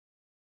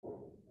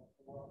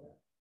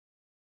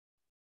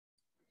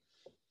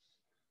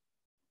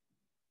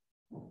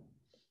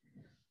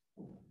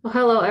Well,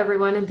 hello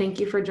everyone, and thank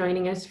you for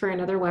joining us for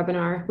another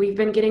webinar. We've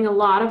been getting a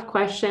lot of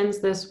questions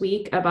this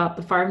week about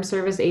the Farm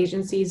Service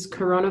Agency's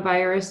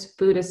Coronavirus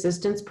Food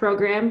Assistance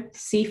Program,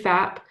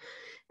 CFAP,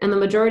 and the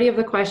majority of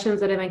the questions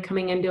that have been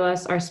coming into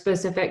us are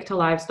specific to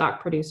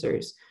livestock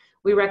producers.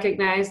 We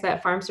recognize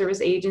that Farm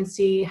Service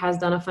Agency has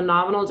done a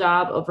phenomenal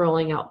job of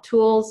rolling out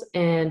tools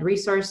and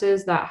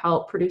resources that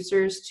help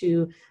producers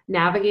to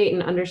navigate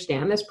and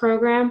understand this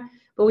program.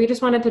 But we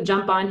just wanted to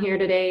jump on here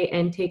today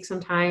and take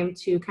some time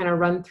to kind of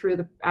run through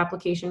the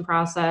application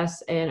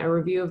process and a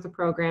review of the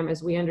program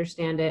as we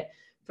understand it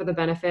for the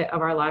benefit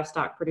of our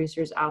livestock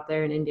producers out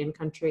there in Indian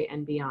country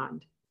and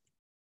beyond.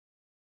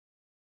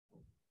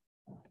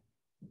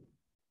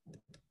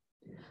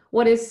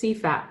 What is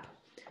CFAP?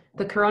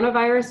 The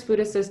Coronavirus Food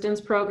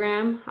Assistance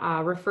Program,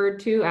 referred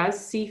to as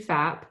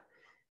CFAP,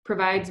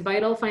 provides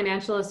vital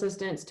financial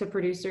assistance to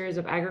producers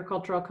of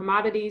agricultural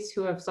commodities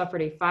who have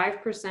suffered a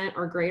 5%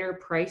 or greater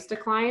price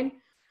decline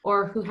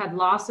or who had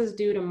losses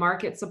due to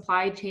market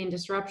supply chain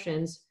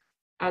disruptions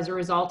as a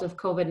result of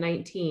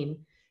COVID-19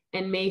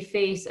 and may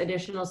face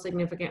additional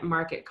significant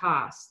market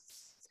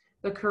costs.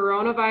 The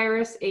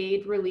Coronavirus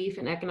Aid, Relief,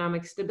 and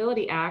Economic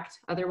Stability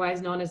Act,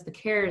 otherwise known as the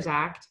CARES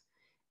Act,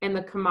 and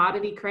the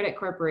Commodity Credit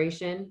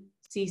Corporation,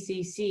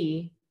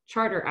 CCC,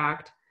 Charter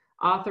Act,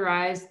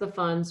 authorized the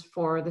funds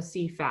for the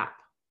CFAP.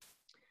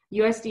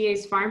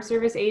 USDA's Farm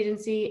Service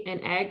Agency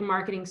and Ag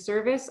Marketing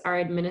Service are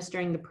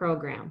administering the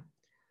program.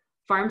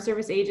 Farm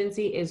Service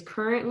Agency is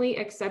currently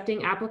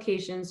accepting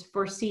applications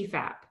for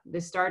CFAP.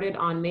 This started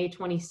on May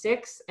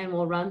 26th and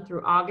will run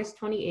through August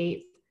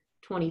 28th,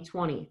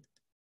 2020.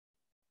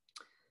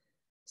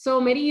 So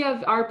many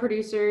of our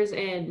producers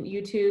and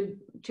YouTube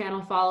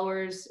channel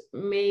followers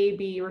may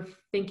be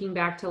thinking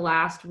back to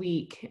last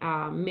week,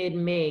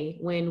 mid-May,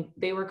 when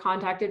they were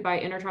contacted by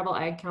Intertribal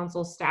Ag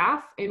Council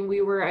staff, and we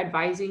were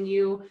advising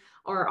you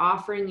or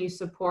offering you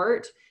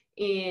support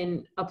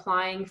in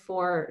applying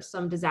for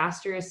some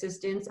disaster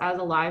assistance as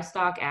a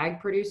livestock ag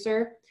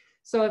producer.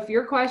 So if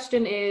your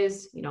question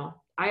is,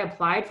 I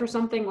applied for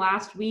something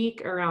last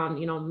week around,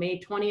 May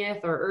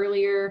 20th or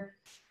earlier,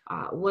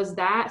 was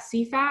that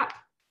CFAP?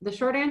 The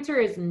short answer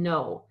is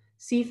no.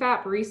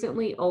 CFAP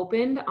recently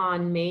opened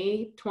on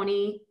May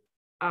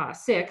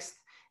 26th,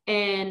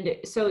 and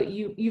so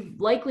you've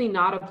likely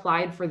not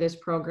applied for this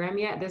program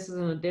yet. This is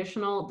an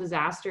additional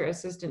disaster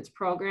assistance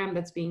program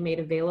that's being made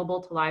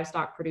available to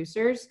livestock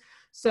producers.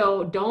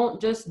 So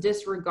don't just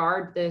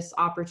disregard this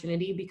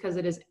opportunity because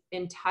it is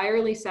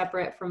entirely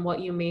separate from what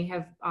you may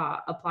have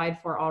applied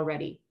for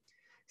already.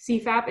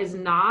 CFAP is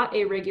not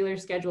a regular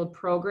scheduled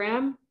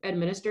program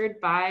administered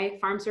by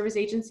Farm Service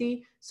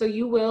Agency, so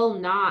you will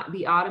not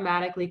be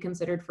automatically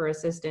considered for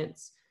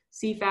assistance.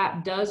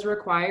 CFAP does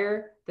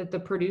require that the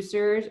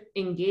producers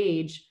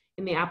engage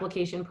in the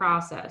application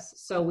process.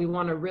 So we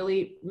want to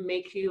really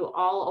make you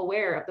all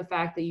aware of the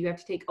fact that you have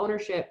to take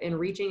ownership in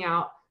reaching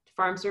out to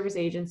Farm Service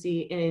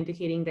Agency and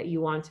indicating that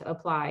you want to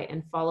apply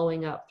and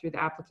following up through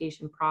the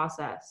application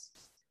process.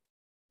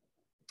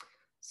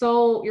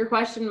 So your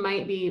question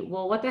might be,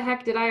 well, what the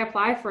heck did I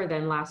apply for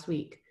then last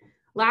week?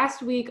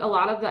 Last week, a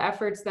lot of the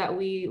efforts that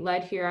we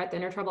led here at the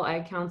Intertribal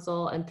Ag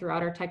Council and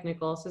throughout our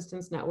technical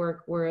assistance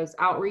network was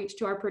outreach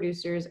to our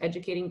producers,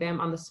 educating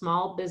them on the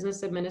Small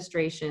Business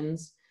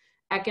Administration's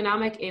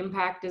Economic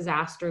Impact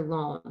Disaster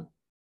Loan,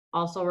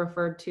 also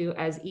referred to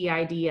as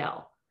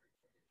EIDL.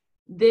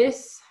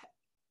 This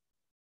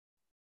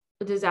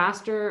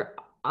disaster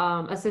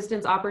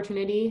assistance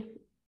opportunity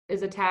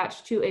is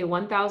attached to a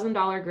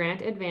 $1,000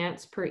 grant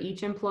advance per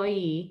each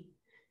employee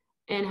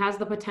and has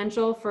the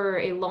potential for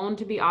a loan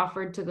to be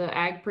offered to the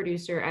ag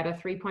producer at a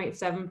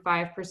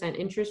 3.75%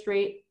 interest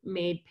rate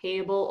made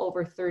payable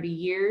over 30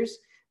 years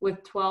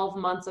with 12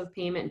 months of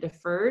payment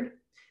deferred.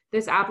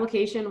 This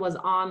application was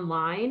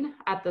online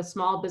at the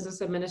Small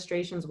Business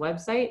Administration's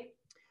website.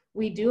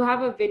 We do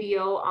have a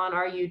video on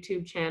our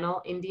YouTube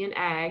channel, Indian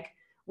Ag,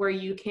 where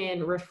you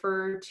can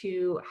refer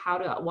to how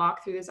to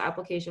walk through this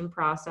application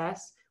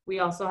process. We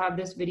also have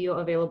this video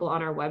available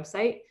on our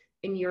website,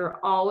 and you're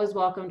always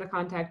welcome to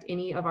contact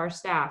any of our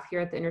staff here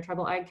at the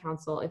Intertribal Ag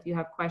Council if you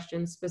have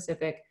questions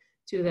specific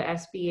to the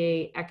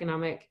SBA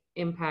Economic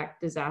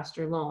Impact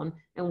Disaster Loan,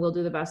 and we'll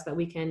do the best that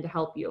we can to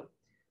help you.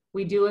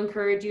 We do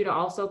encourage you to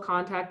also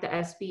contact the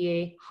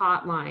SBA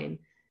hotline.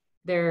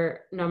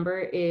 Their number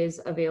is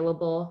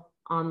available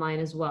online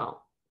as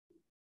well.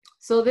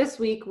 So this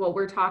week, what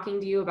we're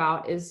talking to you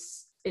about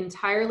is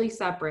entirely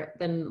separate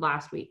than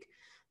last week.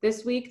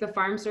 This week, the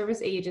Farm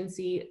Service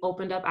Agency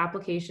opened up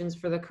applications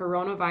for the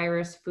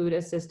Coronavirus Food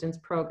Assistance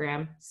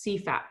Program,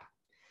 CFAP.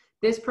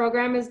 This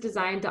program is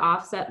designed to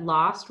offset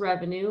lost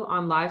revenue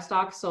on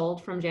livestock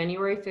sold from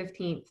January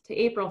 15th to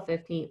April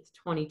 15th,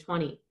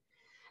 2020.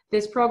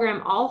 This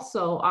program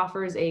also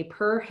offers a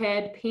per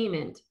head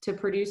payment to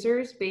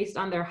producers based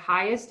on their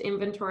highest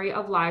inventory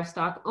of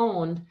livestock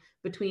owned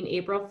between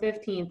April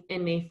 15th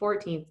and May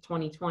 14th,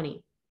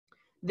 2020.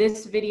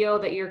 This video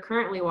that you're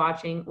currently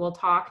watching will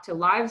talk to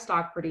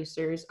livestock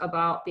producers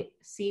about the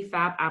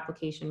CFAP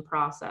application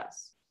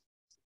process.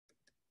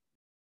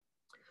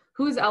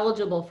 Who's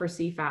eligible for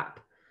CFAP?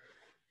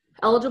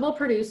 Eligible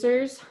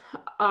producers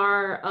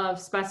are of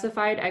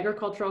specified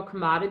agricultural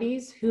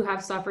commodities who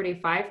have suffered a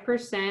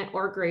 5%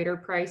 or greater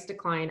price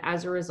decline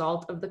as a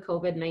result of the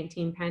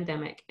COVID-19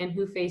 pandemic and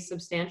who face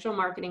substantial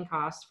marketing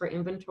costs for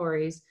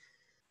inventories.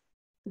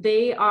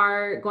 They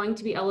are going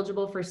to be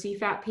eligible for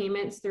CFAP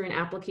payments through an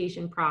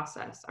application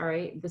process, all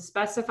right? The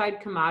specified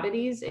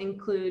commodities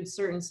include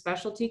certain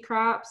specialty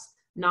crops,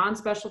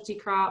 non-specialty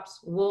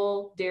crops,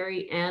 wool,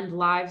 dairy, and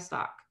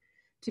livestock.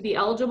 To be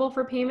eligible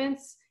for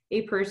payments,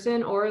 a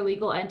person or a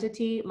legal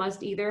entity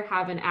must either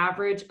have an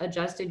average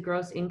adjusted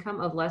gross income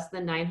of less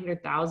than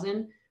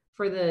 $900,000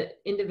 for the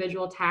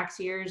individual tax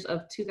years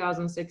of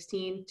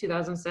 2016,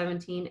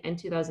 2017, and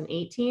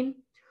 2018,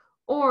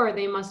 or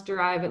they must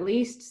derive at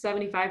least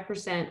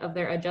 75% of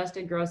their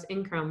adjusted gross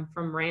income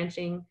from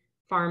ranching,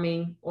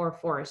 farming, or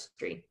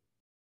forestry.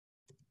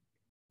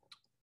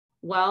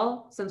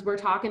 Well, since we're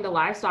talking to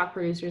livestock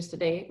producers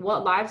today,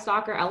 what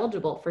livestock are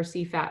eligible for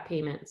CFAP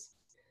payments?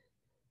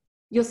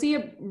 You'll see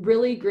a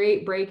really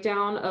great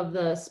breakdown of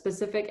the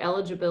specific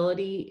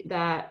eligibility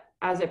that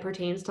as it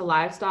pertains to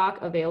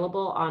livestock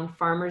available on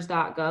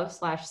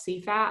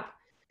farmers.gov/CFAP.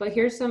 But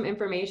here's some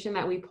information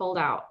that we pulled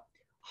out.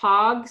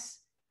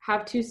 Hogs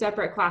have 2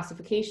 separate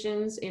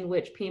classifications in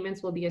which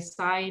payments will be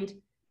assigned.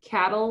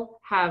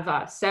 Cattle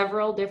have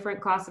several different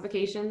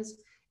classifications,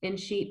 and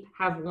sheep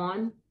have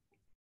 1.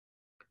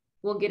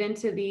 We'll get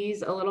into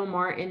these a little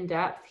more in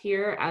depth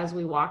here as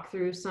we walk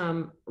through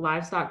some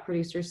livestock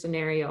producer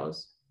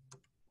scenarios.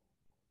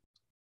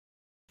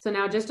 So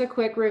now just a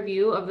quick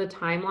review of the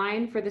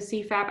timeline for the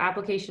CFAP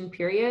application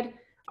period.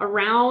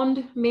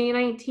 Around May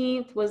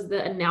 19th was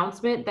the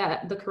announcement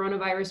that the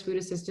Coronavirus Food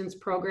Assistance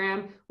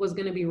Program was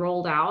going to be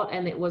rolled out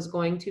and it was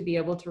going to be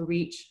able to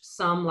reach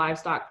some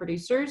livestock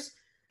producers.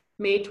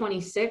 May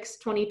 26,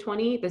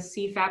 2020, the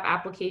CFAP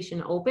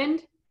application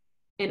opened,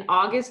 and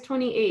August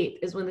 28th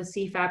is when the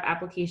CFAP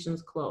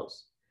applications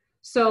close.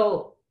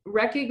 So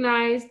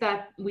recognize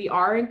that we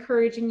are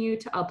encouraging you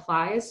to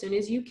apply as soon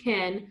as you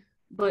can,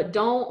 but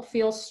don't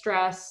feel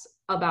stress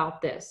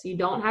about this. You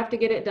don't have to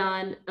get it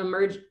done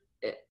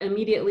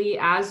immediately,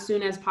 as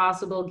soon as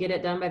possible. Get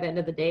it done by the end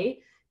of the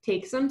day.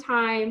 Take some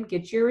time,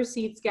 get your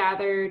receipts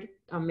gathered,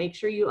 make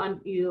sure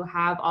you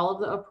have all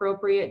of the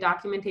appropriate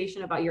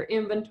documentation about your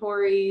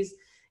inventories,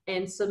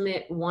 and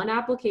submit one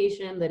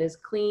application that is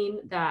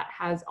clean, that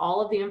has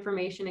all of the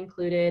information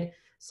included,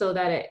 so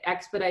that it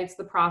expedites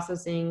the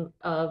processing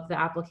of the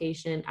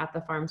application at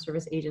the Farm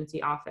Service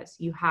Agency office.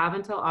 You have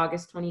until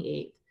August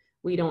 28th.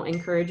 We don't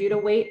encourage you to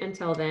wait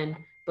until then,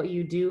 but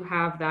you do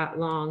have that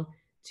long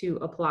to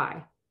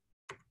apply.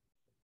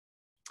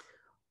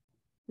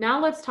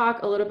 Now let's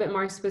talk a little bit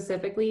more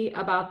specifically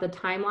about the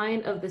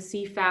timeline of the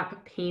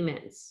CFAP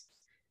payments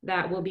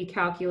that will be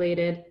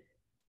calculated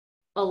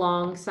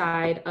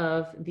alongside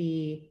of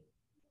the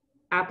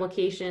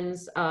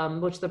applications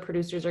which the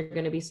producers are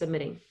going to be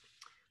submitting.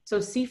 So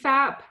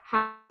CFAP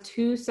has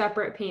 2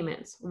 separate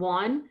payments.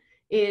 One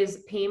is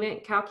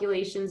payment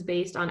calculations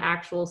based on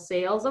actual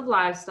sales of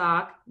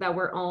livestock that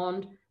were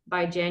owned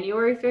by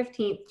January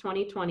 15th,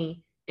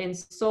 2020 and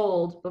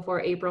sold before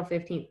April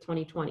 15th,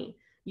 2020.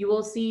 You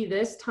will see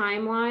this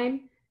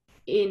timeline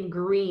in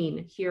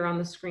green here on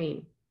the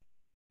screen.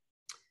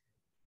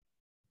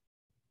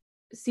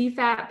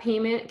 CFAP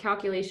payment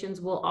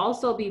calculations will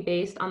also be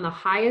based on the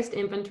highest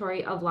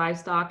inventory of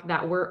livestock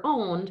that were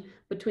owned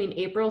between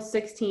April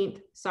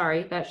 16th,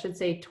 sorry, that should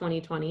say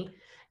 2020,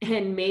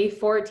 and May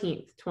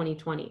 14th,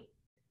 2020.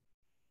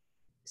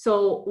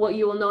 So what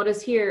you will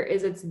notice here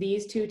is it's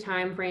these 2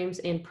 timeframes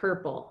in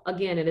purple.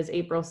 Again, it is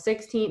April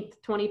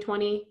 16th,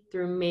 2020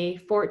 through May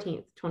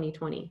 14th,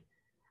 2020.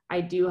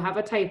 I do have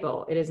a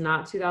typo. It is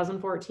not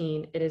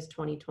 2014, it is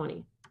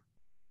 2020.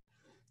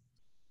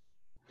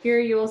 Here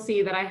you will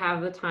see that I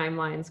have the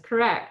timelines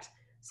correct.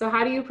 So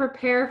how do you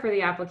prepare for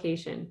the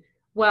application?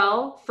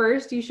 Well,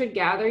 first you should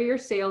gather your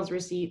sales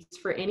receipts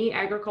for any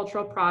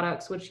agricultural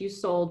products which you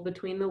sold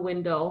between the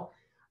window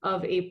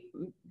of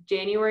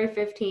January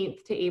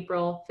 15th to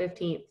April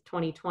 15th,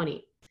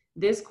 2020.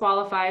 This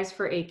qualifies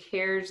for a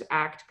CARES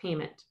Act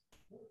payment.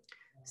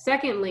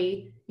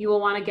 Secondly, you will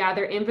want to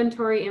gather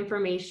inventory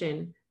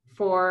information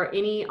for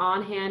any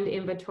on-hand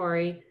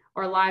inventory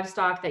or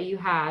livestock that you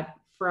had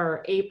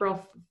for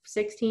April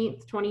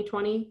 16th,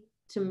 2020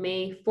 to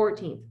May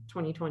 14th,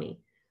 2020.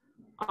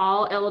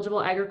 All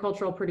eligible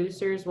agricultural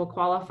producers will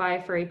qualify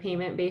for a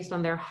payment based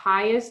on their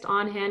highest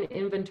on-hand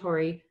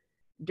inventory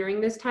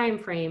during this time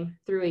frame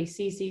through a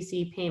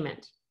CCC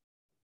payment.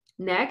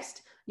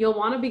 Next, you'll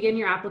want to begin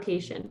your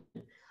application.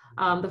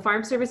 The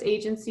Farm Service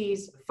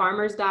Agency's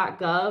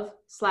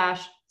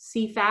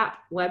farmers.gov/CFAP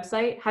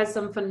website has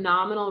some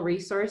phenomenal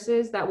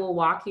resources that will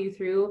walk you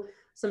through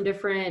some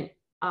different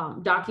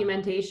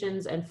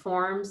documentations and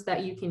forms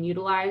that you can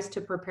utilize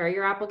to prepare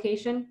your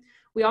application.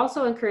 We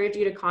also encourage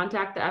you to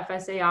contact the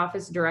FSA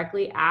office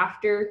directly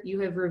after you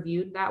have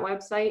reviewed that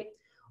website,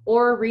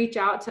 or reach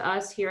out to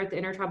us here at the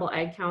Intertribal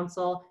Ag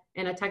Council,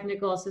 and a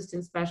technical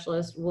assistance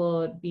specialist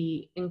would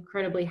be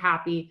incredibly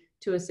happy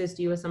to assist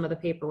you with some of the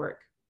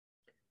paperwork.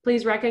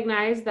 Please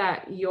recognize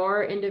that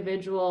your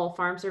individual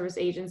Farm Service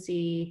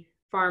Agency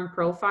farm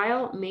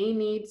profile may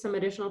need some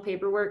additional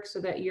paperwork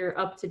so that you're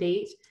up to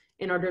date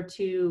in order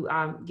to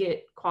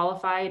get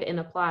qualified and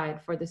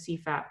applied for the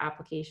CFAP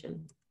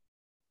application.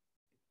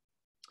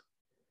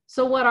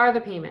 So what are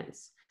the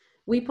payments?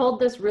 We pulled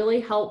this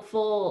really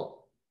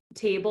helpful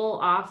table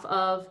off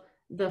of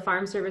the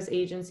Farm Service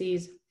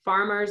Agency's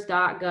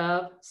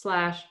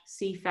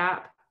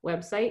farmers.gov/CFAP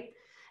website.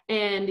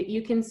 And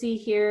you can see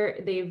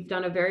here, they've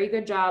done a very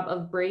good job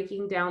of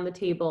breaking down the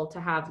table to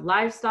have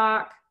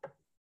livestock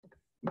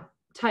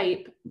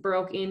type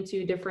broke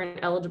into different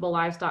eligible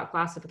livestock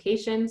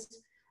classifications,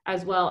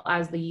 as well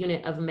as the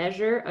unit of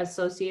measure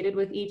associated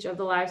with each of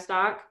the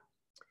livestock,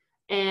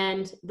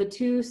 and the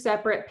two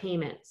separate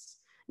payments.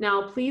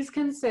 Now, please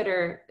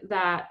consider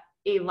that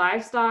a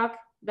livestock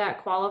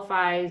that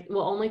qualifies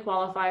will only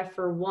qualify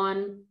for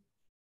one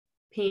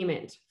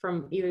payment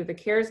from either the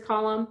CARES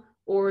column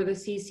or the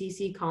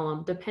CCC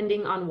column,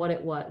 depending on what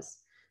it was.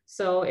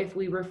 So if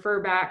we refer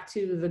back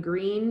to the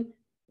green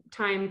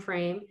time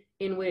frame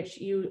in which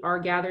you are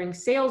gathering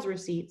sales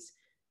receipts,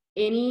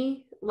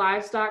 any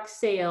livestock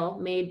sale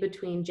made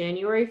between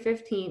January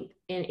 15th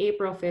and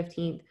April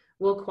 15th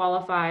will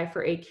qualify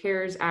for a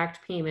CARES Act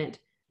payment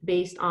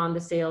based on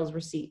the sales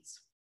receipts.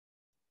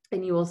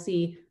 And you will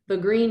see the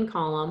green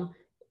column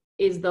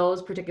is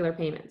those particular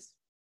payments.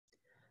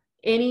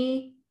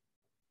 Any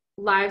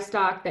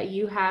livestock that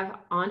you have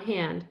on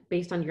hand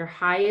based on your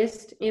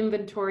highest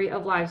inventory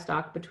of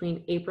livestock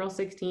between April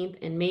 16th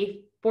and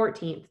May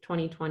 14th,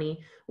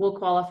 2020 will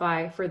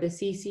qualify for the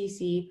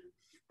CCC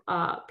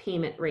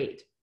payment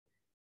rate,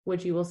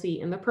 which you will see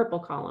in the purple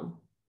column.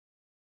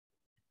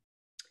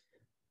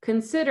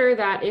 Consider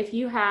that if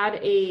you had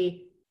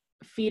a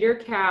feeder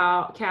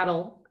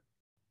cattle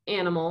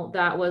animal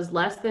that was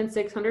less than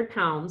 600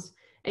 pounds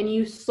and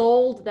you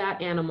sold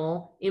that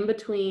animal in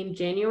between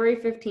January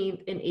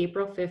 15th and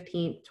April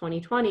 15th,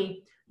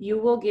 2020, you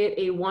will get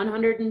a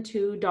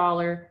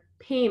 $102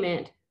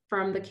 payment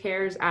from the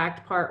CARES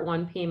Act Part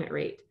 1 payment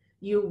rate.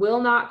 You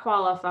will not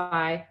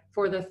qualify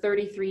for the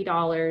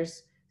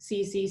 $33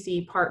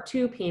 CCC Part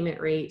 2 payment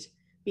rate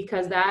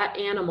because that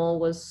animal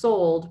was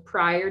sold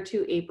prior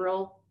to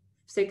April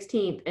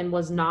 16th and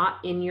was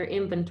not in your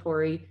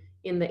inventory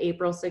in the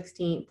April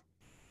 16th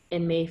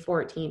and May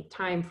 14th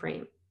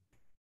timeframe.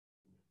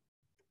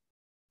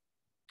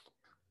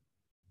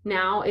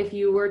 Now, if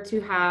you were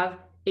to have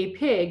a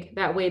pig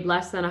that weighed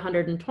less than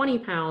 120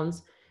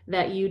 pounds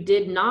that you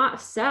did not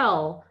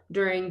sell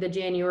during the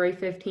January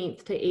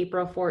 15th to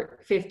April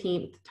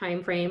 15th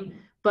timeframe,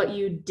 but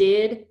you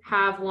did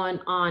have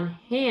one on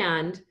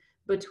hand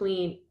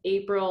between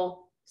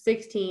April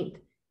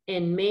 16th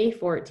and May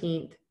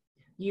 14th,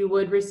 you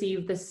would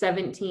receive the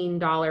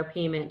 $17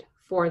 payment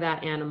for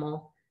that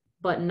animal,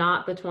 but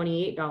not the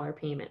 $28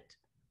 payment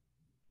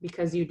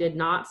because you did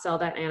not sell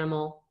that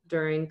animal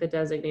during the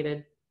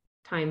designated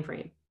time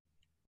frame.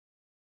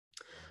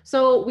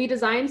 So we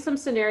designed some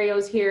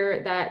scenarios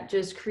here that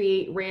just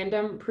create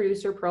random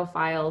producer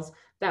profiles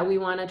that we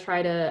want to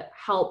try to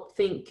help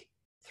think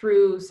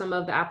through some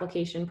of the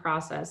application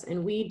process.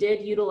 And we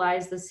did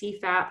utilize the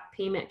CFAP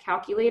payment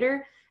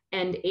calculator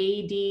and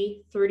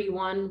AD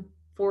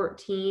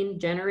 3114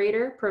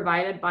 generator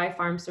provided by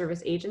Farm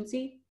Service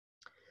Agency.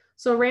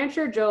 So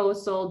Rancher Joe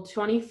sold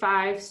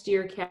 25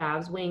 steer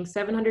calves weighing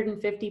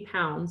 750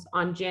 pounds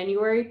on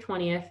January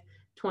 20th,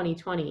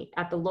 2020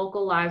 at the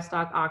local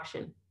livestock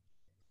auction.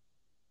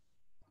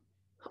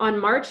 On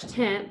March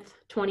 10th,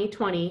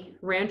 2020,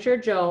 Rancher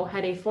Joe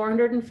had a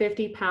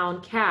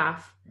 450-pound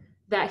calf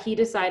that he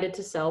decided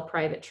to sell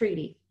private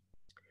treaty.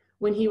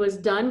 When he was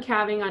done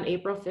calving on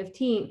April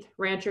 15th,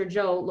 Rancher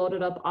Joe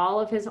loaded up all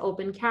of his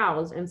open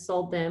cows and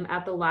sold them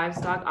at the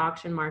livestock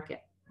auction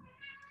market.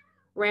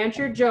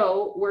 Rancher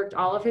Joe worked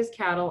all of his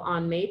cattle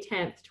on May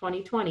 10th,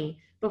 2020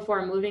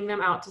 before moving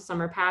them out to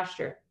summer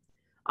pasture.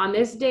 On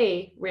this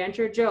day,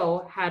 Rancher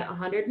Joe had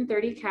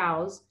 130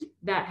 cows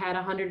that had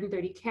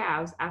 130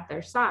 calves at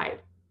their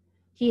side.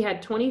 He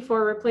had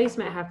 24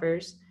 replacement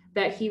heifers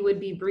that he would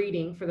be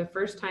breeding for the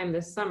first time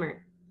this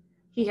summer.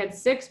 He had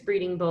 6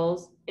 breeding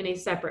bulls in a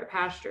separate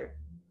pasture.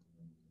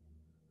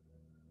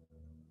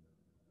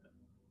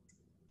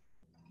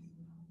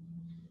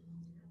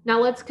 Now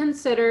let's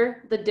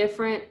consider the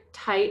different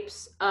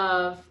types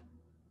of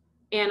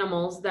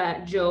animals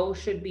that Joe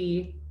should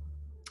be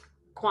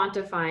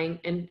quantifying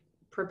and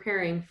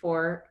preparing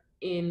for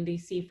in the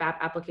CFAP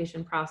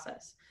application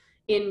process.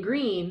 In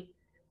green,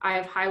 I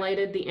have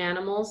highlighted the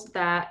animals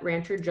that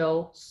Rancher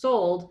Joe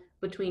sold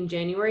between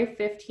January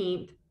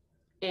 15th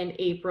and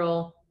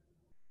April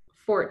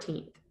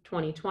 14th,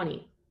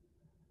 2020.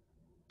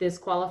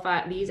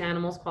 These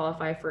animals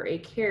qualify for a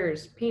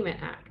CARES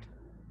Payment Act.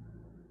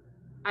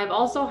 I've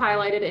also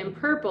highlighted in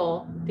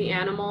purple the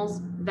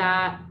animals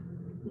that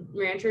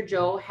Rancher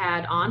Joe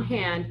had on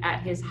hand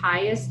at his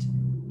highest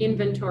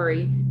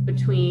inventory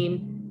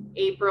between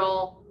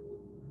April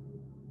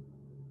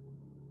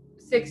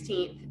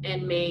 16th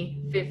and May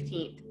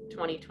 14th,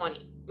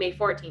 2020.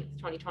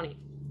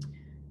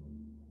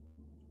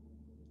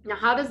 Now,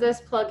 how does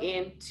this plug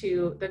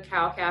into the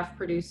cow-calf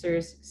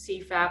producer's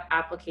CFAP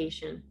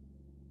application?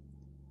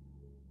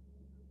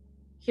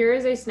 Here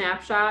is a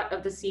snapshot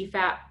of the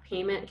CFAP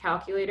payment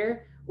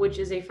calculator, which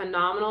is a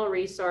phenomenal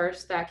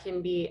resource that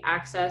can be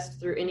accessed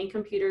through any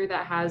computer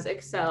that has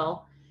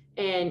Excel,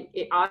 and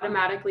it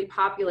automatically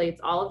populates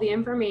all of the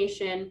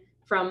information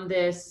from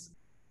this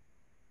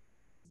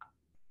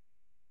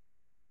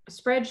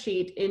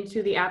spreadsheet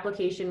into the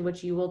application,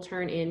 which you will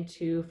turn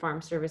into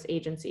Farm Service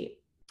Agency.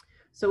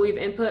 So we've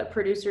input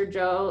producer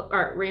Joe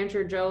or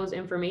rancher Joe's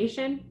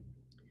information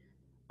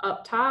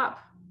up top,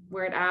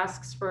 where it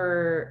asks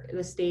for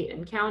the state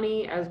and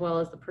county as well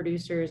as the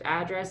producer's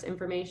address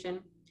information.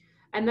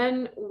 And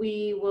then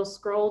we will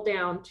scroll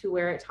down to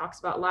where it talks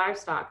about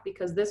livestock,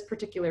 because this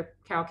particular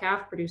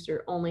cow-calf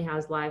producer only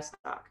has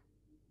livestock.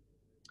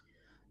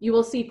 You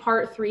will see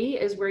part 3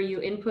 is where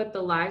you input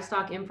the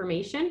livestock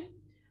information.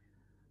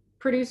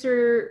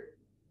 Producer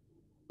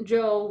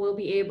Joe will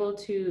be able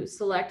to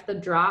select the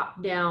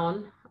drop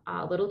down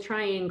little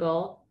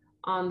triangle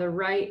on the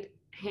right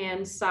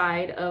hand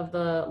side of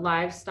the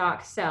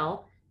livestock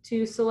cell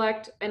to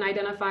select and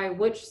identify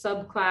which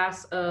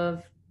subclass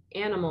of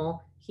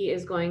animal he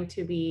is going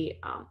to be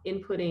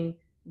inputting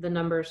the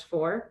numbers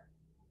for.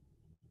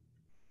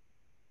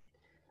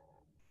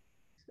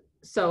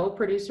 So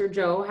producer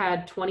Joe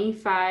had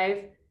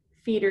 25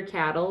 feeder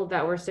cattle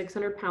that were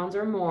 600 pounds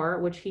or more,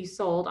 which he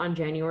sold on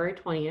January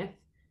 20th.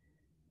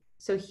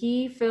 So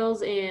he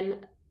fills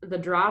in the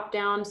drop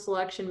down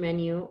selection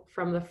menu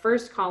from the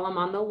first column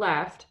on the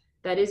left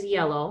that is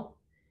yellow,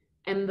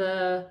 and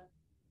the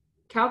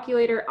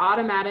calculator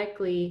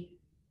automatically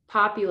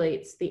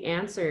populates the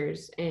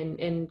answers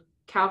and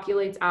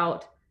calculates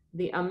out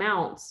the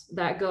amounts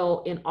that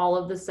go in all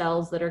of the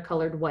cells that are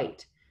colored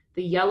white.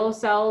 The yellow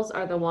cells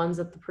are the ones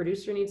that the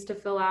producer needs to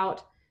fill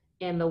out,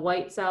 and the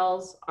white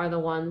cells are the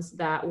ones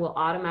that will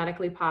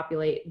automatically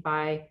populate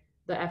by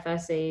the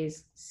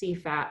FSA's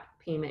CFAP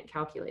payment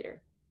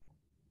calculator.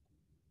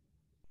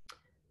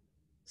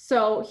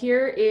 So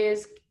here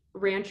is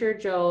Rancher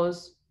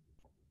Joe's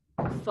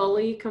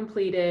fully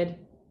completed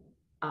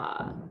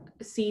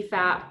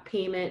CFAP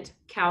payment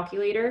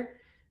calculator.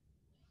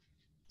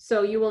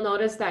 So you will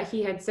notice that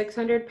he had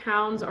 600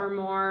 pounds or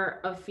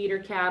more of feeder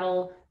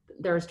cattle.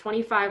 There's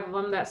 25 of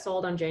them that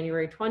sold on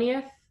January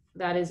 20th.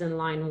 That is in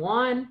line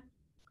 1.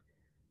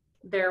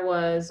 There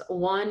was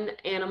one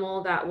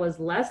animal that was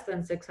less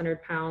than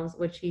 600 pounds,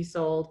 which he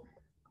sold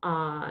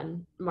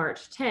on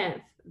March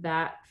 10th.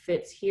 That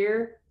fits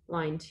here,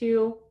 line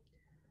 2.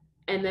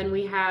 And then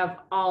we have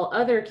all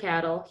other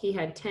cattle. He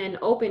had 10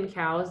 open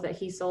cows that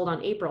he sold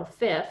on April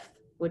 5th,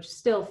 which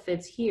still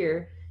fits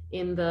here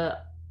in the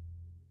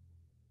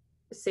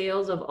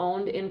sales of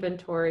owned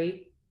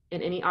inventory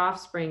and any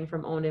offspring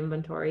from owned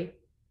inventory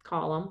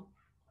column.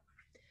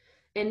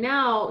 And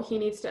now he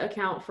needs to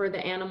account for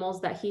the animals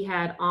that he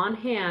had on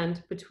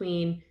hand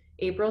between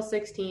April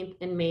 16th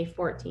and May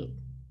 14th.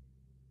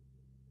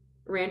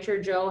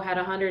 Rancher Joe had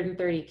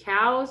 130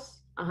 cows,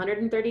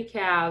 130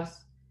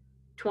 calves,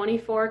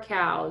 24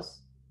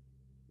 cows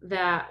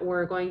that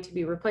were going to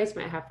be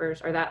replacement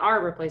heifers, or that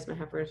are replacement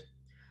heifers,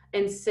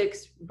 and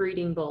 6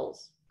 breeding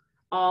bulls,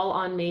 all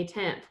on May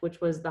 10th, which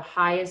was the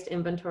highest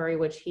inventory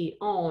which he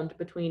owned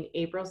between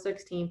April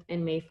 16th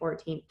and May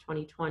 14th,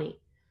 2020.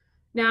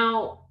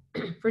 Now,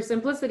 for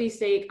simplicity's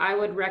sake, I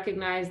would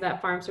recognize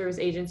that Farm Service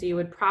Agency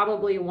would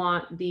probably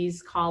want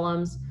these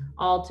columns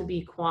all to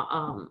be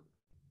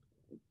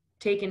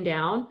taken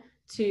down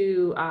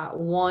to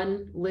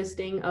one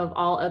listing of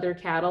all other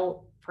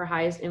cattle for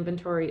highest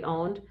inventory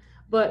owned.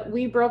 But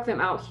we broke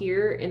them out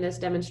here in this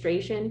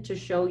demonstration to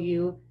show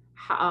you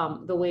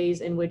the ways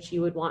in which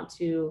you would want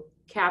to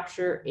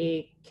capture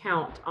a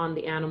count on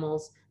the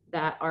animals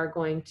that are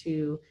going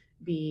to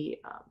be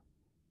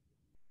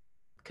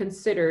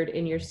considered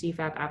in your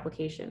CFAP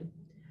application.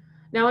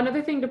 Now,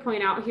 another thing to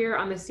point out here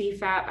on the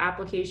CFAP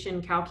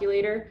application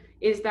calculator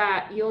is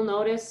that you'll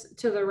notice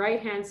to the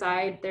right-hand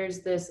side, there's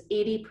this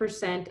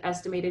 80%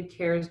 estimated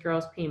CARES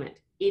gross payment,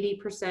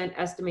 80%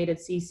 estimated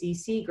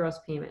CCC gross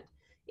payment,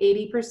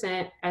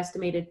 80%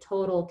 estimated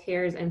total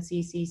CARES and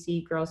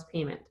CCC gross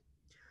payment.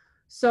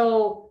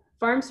 So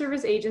Farm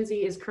Service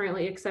Agency is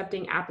currently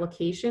accepting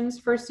applications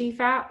for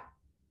CFAP,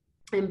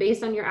 and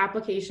based on your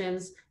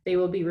applications, they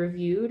will be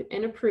reviewed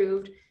and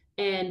approved,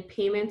 and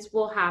payments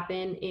will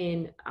happen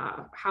in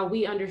how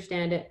we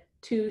understand it,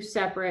 2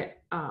 separate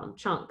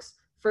chunks.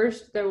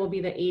 First, there will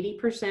be the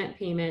 80%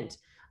 payment,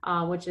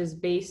 which is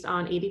based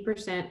on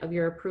 80% of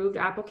your approved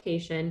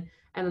application,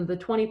 and then the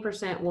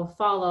 20% will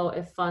follow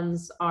if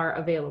funds are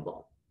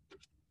available.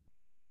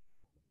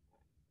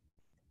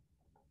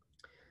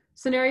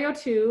 Scenario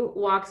 2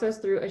 walks us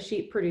through a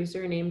sheep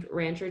producer named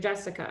Rancher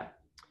Jessica.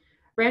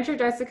 Rancher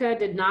Jessica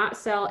did not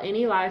sell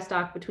any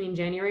livestock between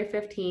January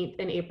 15th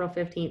and April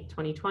 15th,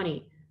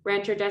 2020.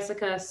 Rancher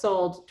Jessica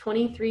sold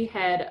 23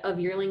 head of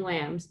yearling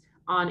lambs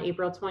on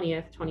April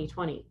 20th,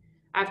 2020.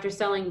 After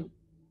selling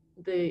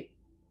the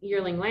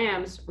yearling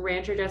lambs,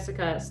 Rancher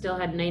Jessica still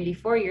had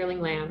 94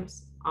 yearling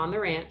lambs on the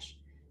ranch.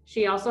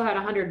 She also had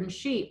 100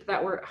 sheep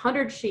that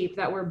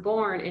were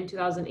born in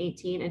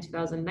 2018 and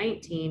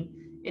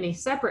 2019 in a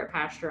separate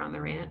pasture on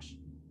the ranch,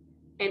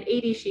 and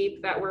 80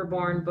 sheep that were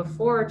born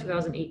before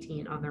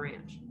 2018 on the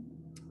ranch.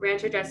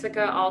 Rancher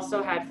Jessica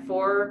also had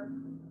 4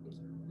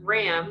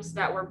 rams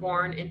that were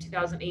born in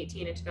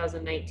 2018 and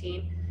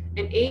 2019,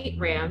 and 8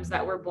 rams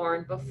that were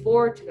born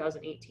before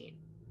 2018.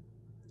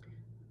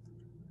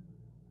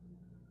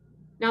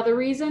 Now, the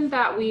reason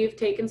that we've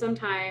taken some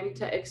time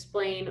to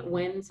explain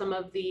when some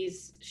of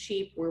these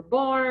sheep were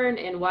born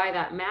and why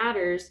that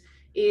matters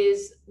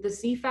is the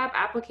CFAP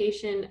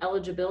application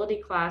eligibility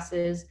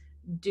classes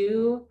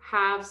do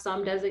have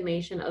some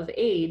designation of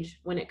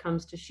age when it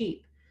comes to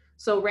sheep.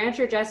 So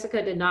Rancher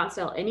Jessica did not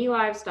sell any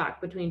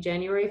livestock between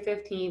January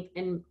 15th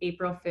and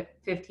April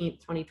 15th,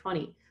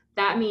 2020.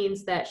 That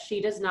means that she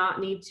does not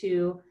need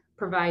to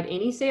provide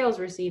any sales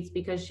receipts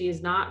because she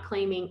is not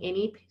claiming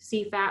any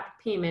CFAP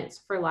payments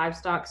for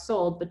livestock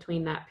sold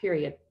between that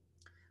period.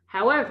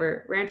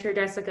 However, Rancher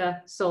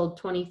Jessica sold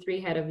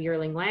 23 head of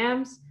yearling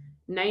lambs.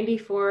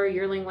 94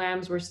 yearling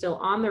lambs were still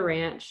on the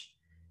ranch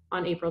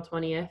on April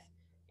 20th,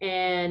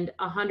 and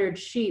 100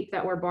 sheep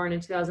that were born in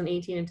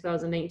 2018 and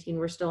 2019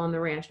 were still on the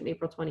ranch on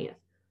April 20th.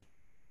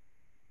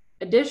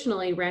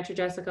 Additionally, Rancher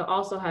Jessica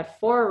also had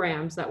 4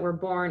 rams that were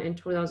born in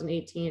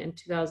 2018 and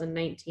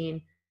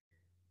 2019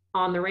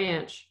 on the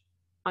ranch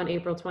on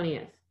April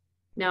 20th.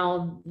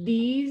 Now,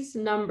 these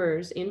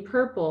numbers in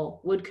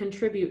purple would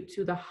contribute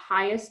to the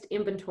highest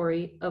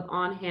inventory of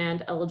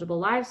on-hand eligible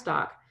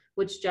livestock,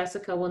 which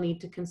Jessica will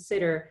need to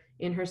consider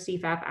in her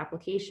CFAP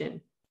application.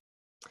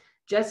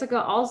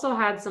 Jessica also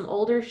had some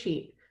older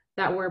sheep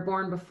that were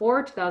born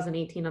before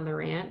 2018 on the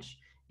ranch,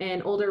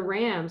 and older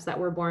rams that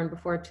were born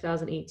before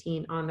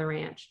 2018 on the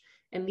ranch.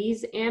 And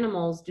these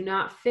animals do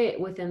not fit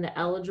within the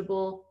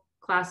eligible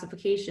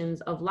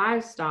classifications of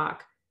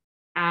livestock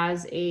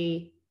as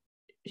a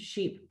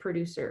sheep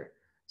producer.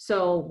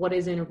 So what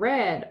is in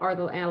red are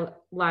the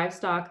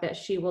livestock that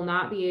she will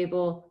not be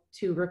able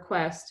to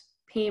request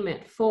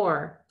payment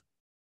for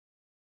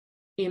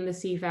in the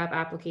CFAP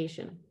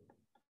application.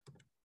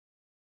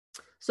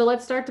 So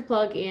let's start to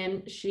plug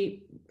in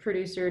sheep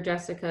producer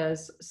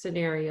Jessica's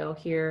scenario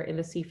here in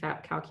the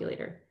CFAP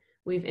calculator.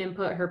 We've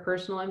input her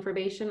personal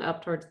information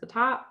up towards the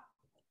top.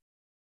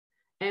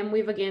 And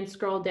we've again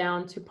scrolled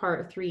down to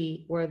part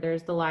 3 where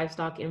there's the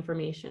livestock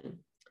information.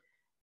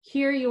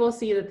 Here you will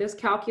see that this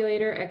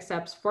calculator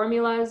accepts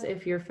formulas.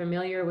 If you're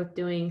familiar with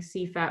doing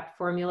CFAP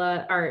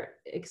formula or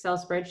Excel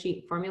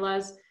spreadsheet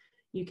formulas,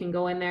 you can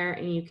go in there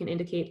and you can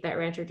indicate that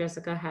Rancher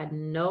Jessica had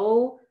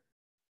no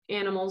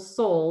animals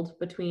sold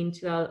between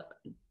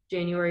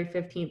January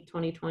 15th,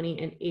 2020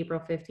 and April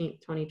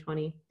 15th,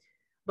 2020.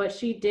 But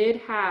she did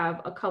have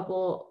a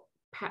couple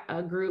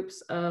groups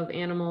of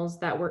animals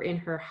that were in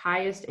her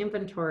highest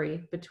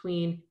inventory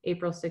between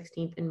April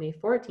 16th and May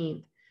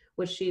 14th,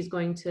 which she's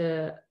going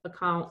to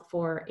account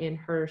for in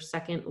her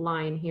second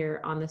line here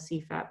on the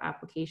CFAP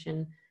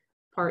application,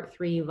 part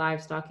 3,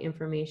 livestock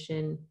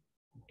information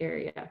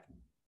area.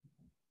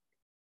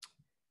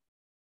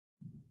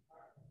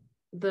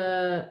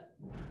 The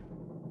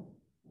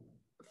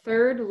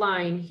third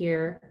line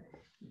here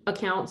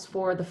accounts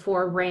for the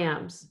 4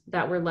 rams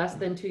that were less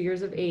than 2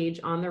 years of age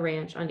on the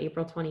ranch on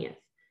April 20th.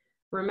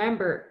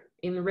 Remember,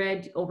 in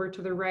red over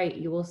to the right,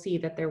 you will see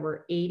that there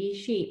were 80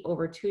 sheep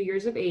over 2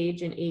 years of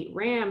age and 8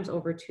 rams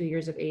over 2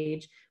 years of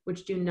age,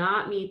 which do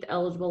not meet the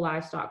eligible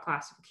livestock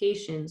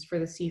classifications for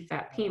the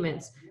CFAP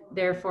payments.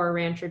 Therefore,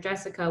 Rancher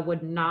Jessica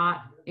would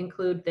not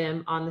include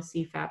them on the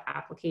CFAP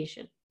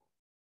application.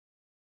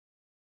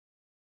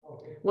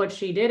 What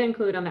she did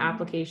include on the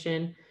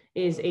application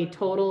is a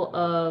total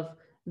of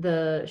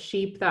the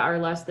sheep that are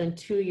less than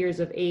 2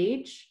 years of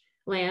age,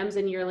 lambs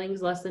and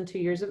yearlings less than 2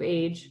 years of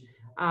age,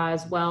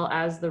 as well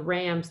as the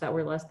rams that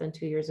were less than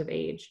 2 years of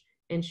age.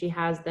 And she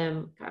has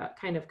them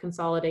kind of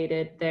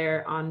consolidated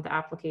there on the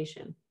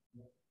application.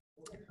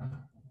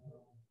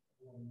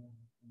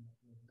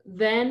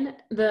 Then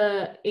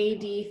the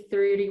AD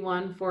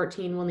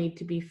 3114 will need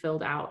to be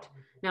filled out.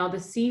 Now the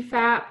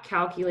CFAP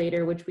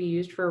calculator, which we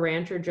used for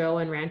Rancher Joe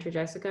and Rancher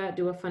Jessica,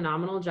 do a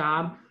phenomenal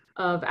job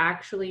of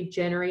actually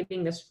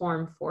generating this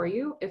form for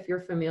you if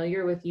you're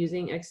familiar with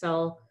using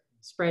Excel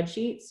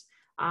spreadsheets.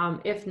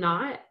 If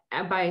not,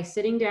 by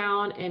sitting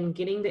down and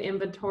getting the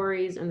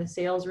inventories and the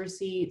sales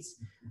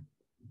receipts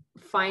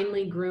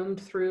finally groomed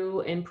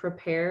through and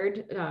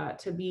prepared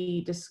to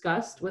be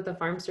discussed with a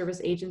farm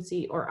service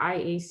agency or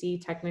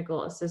IAC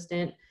technical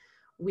assistant,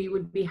 we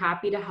would be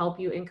happy to help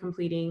you in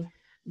completing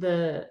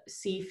the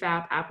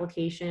CFAP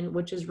application,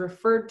 which is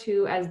referred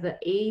to as the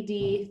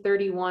AD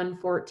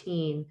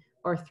 3114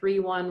 or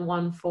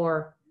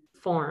 3114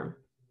 form.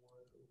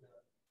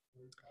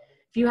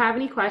 If you have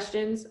any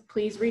questions,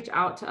 please reach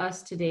out to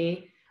us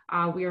today.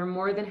 We are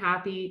more than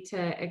happy to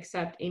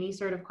accept any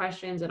sort of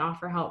questions and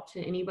offer help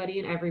to anybody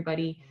and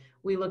everybody.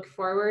 We look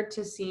forward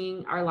to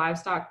seeing our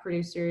livestock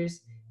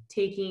producers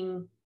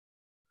taking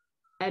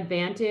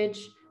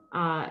advantage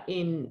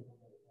in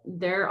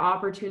their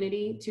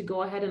opportunity to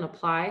go ahead and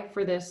apply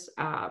for this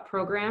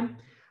program.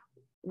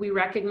 We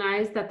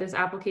recognize that this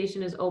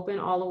application is open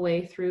all the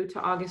way through to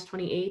August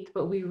 28th,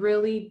 but we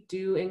really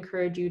do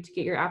encourage you to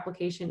get your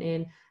application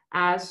in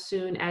as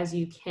soon as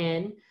you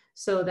can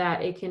so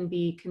that it can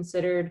be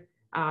considered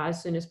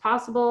as soon as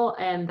possible,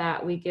 and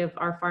that we give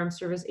our Farm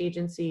Service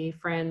Agency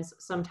friends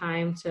some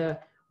time to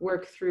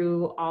work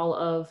through all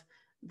of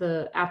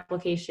the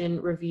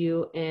application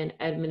review and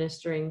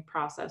administering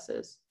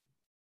processes.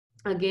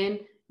 Again,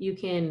 you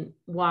can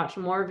watch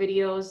more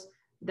videos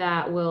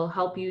that will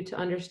help you to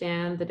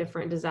understand the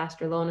different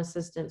disaster loan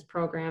assistance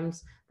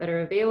programs that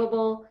are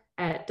available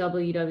at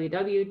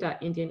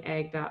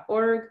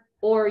www.indianag.org,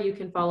 or you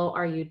can follow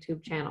our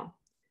YouTube channel.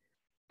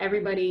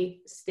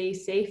 Everybody stay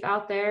safe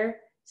out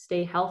there,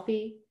 stay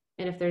healthy,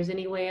 and if there's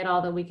any way at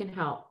all that we can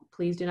help,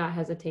 please do not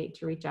hesitate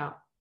to reach out.